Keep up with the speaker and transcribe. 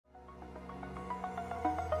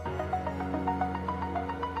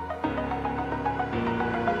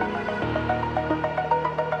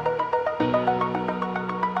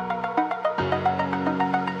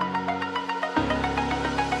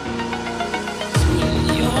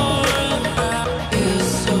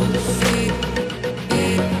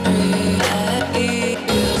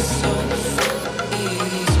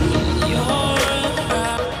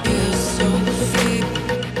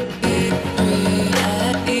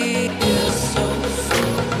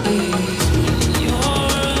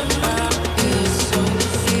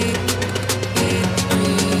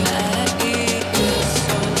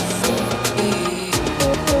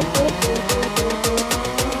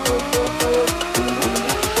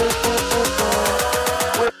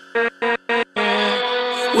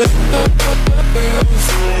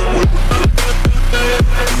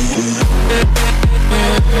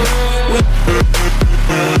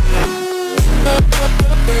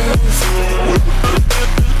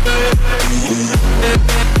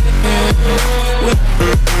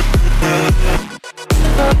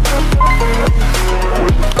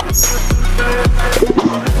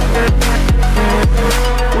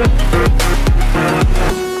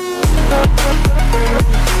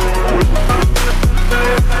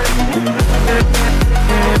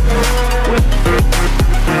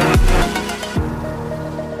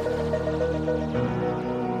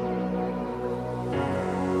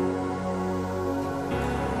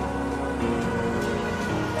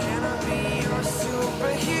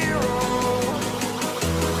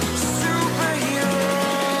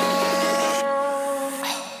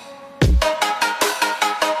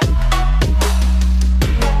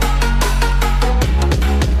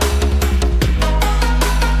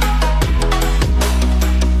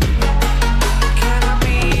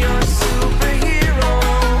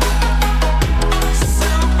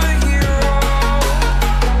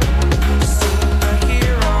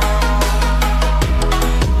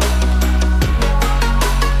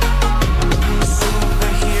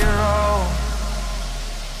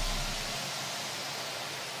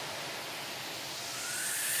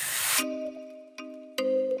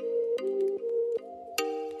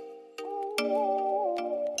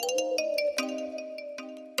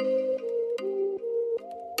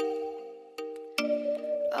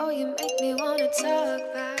Oh, you make me wanna talk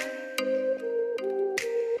back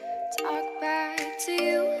to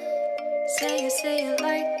you. Say it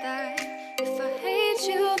like that. If I hate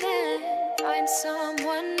you, then find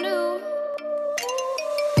someone new.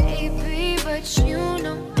 Baby, but you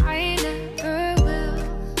know I never will.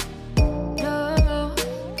 No,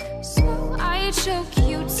 so I choke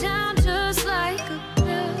you down just like a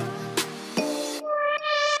pill.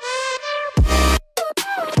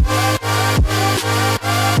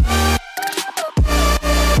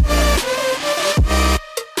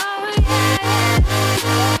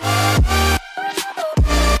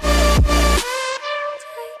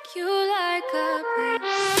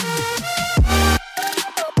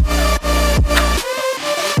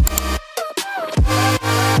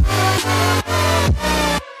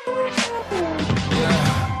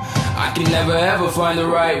 Never ever find the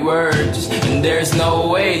right words, and there's no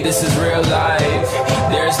way this is real life.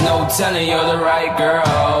 There's no telling you're the right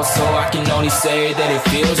girl, so I can only say that it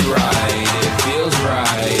feels right. It feels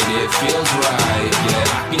right, it feels right. Yeah,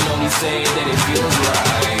 I can only say that it feels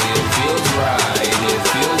right. It feels right, it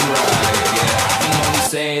feels right. Yeah, I can only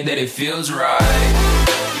say that it feels right.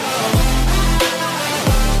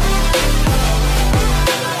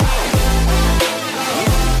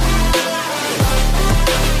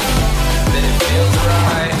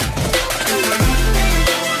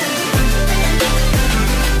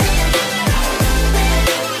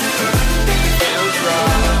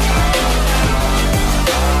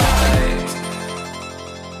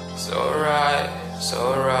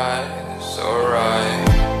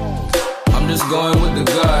 Going with the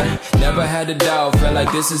gut, never had a doubt, felt like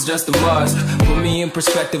this is just a must. Put me in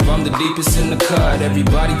perspective, I'm the deepest in the cut.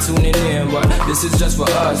 Everybody tuning in, but this is just for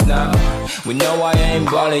us now. We know I ain't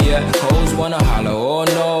ballin' yet, hoes wanna holler, oh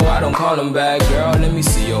no, I don't call them back. Girl, let me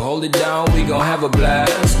see you hold it down, we gon' have a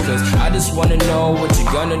blast. Cause I just wanna know what you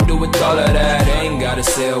gonna do with all of that. Ain't gotta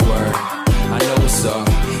say a word, I know what's up.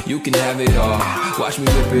 You can have it all, watch me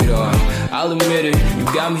rip it off. I'll admit it, you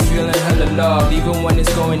got me feeling hella love. Even when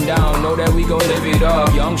it's going down, know that we gon' live it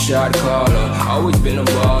up. Young shot caller, always been a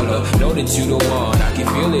baller. Know that you the one, I can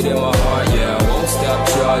feel it in my heart. Yeah, I won't stop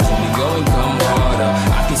charging, we go and come harder.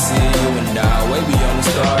 I can see you and I, way beyond the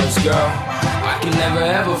stars, girl. I can never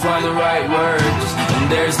ever find the right words,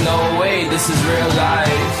 and there's no way this is real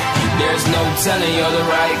life. There's no telling you're the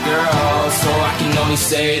right girl, so I can only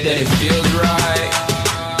say that it feels right.